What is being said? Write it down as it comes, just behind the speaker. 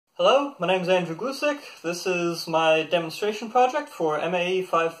Hello, my name is Andrew Glusick. This is my demonstration project for MAE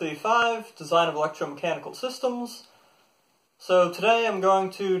 535, Design of Electromechanical Systems. So today I'm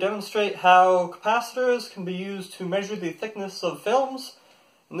going to demonstrate how capacitors can be used to measure the thickness of films,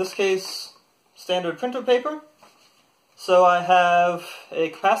 in this case, standard printer paper. So I have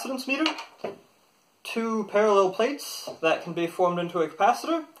a capacitance meter, two parallel plates that can be formed into a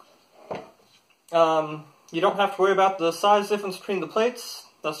capacitor. You don't have to worry about the size difference between the plates.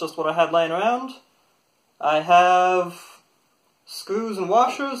 That's just what I had laying around. I have screws and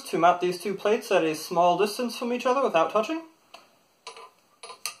washers to mount these two plates at a small distance from each other without touching.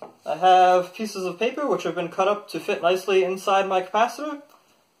 I have pieces of paper which have been cut up to fit nicely inside my capacitor.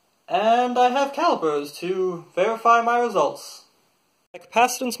 And I have calipers to verify my results. My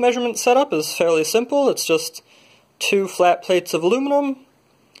capacitance measurement setup is fairly simple. It's just two flat plates of aluminum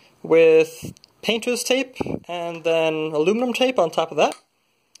with painter's tape and then aluminum tape on top of that.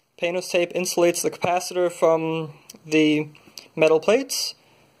 Painter's tape insulates the capacitor from the metal plates,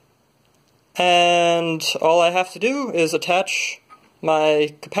 and all I have to do is attach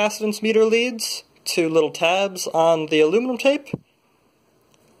my capacitance meter leads to little tabs on the aluminum tape,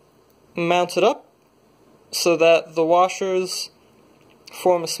 mount it up so that the washers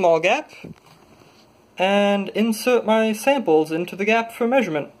form a small gap, and insert my samples into the gap for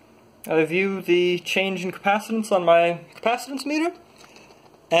measurement. I view the change in capacitance on my capacitance meter,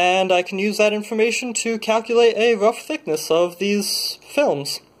 and I can use that information to calculate a rough thickness of these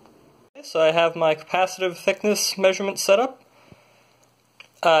films. So I have my capacitive thickness measurement set up.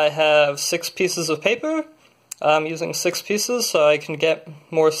 I have 6 pieces of paper. I'm using 6 pieces so I can get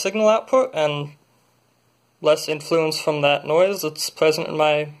more signal output and less influence from that noise that's present in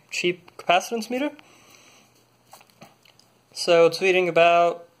my cheap capacitance meter. So it's reading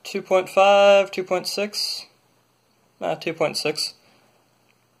about 2.5, 2.6, 2.6.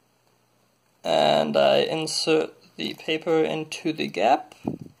 And I insert the paper into the gap.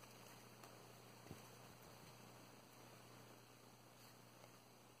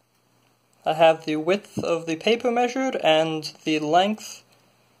 I have the width of the paper measured and the length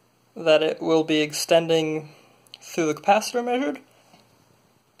that it will be extending through the capacitor measured.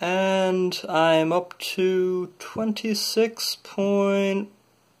 And I'm up to 26.2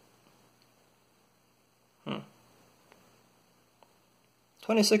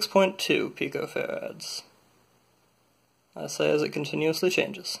 picofarads. I say as it continuously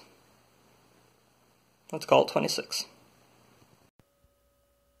changes. Let's call it 26.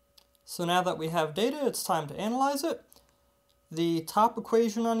 So now that we have data, it's time to analyze it. The top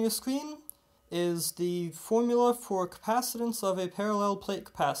equation on your screen is the formula for capacitance of a parallel plate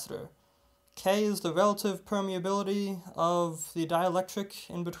capacitor. K is the relative permeability of the dielectric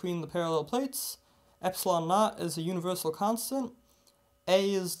in between the parallel plates. Epsilon naught is a universal constant.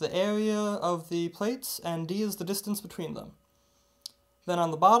 A is the area of the plates, and D is the distance between them. Then on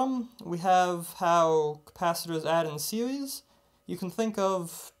the bottom, we have how capacitors add in series. You can think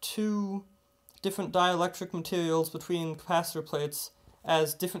of two different dielectric materials between capacitor plates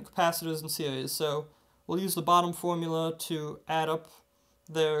as different capacitors in series. So we'll use the bottom formula to add up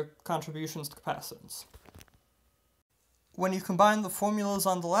their contributions to capacitance. When you combine the formulas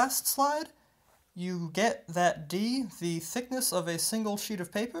on the last slide, you get that D, the thickness of a single sheet of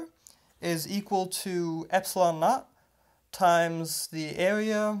paper, is equal to epsilon naught times the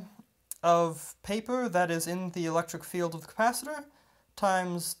area of paper that is in the electric field of the capacitor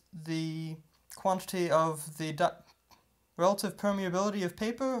times the quantity of the relative permeability of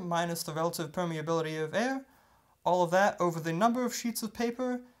paper minus the relative permeability of air, all of that over the number of sheets of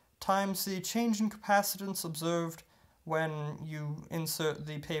paper times the change in capacitance observed when you insert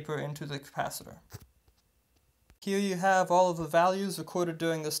the paper into the capacitor. Here you have all of the values recorded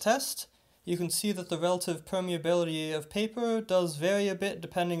during this test. You can see that the relative permeability of paper does vary a bit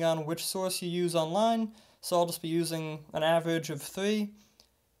depending on which source you use online, so I'll just be using an average of 3.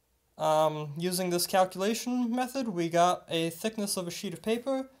 Using this calculation method, we got a thickness of a sheet of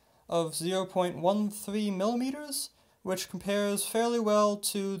paper of 0.13 millimeters, which compares fairly well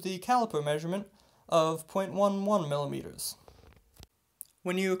to the caliper measurement of 0.11 millimeters.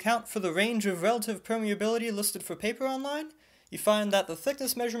 When you account for the range of relative permeability listed for paper online, you find that the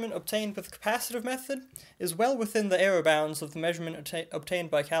thickness measurement obtained with the capacitive method is well within the error bounds of the measurement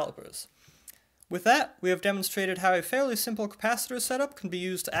obtained by calipers. With that, we have demonstrated how a fairly simple capacitor setup can be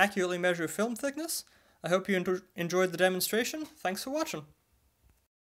used to accurately measure film thickness. I hope you enjoyed the demonstration. Thanks for watching.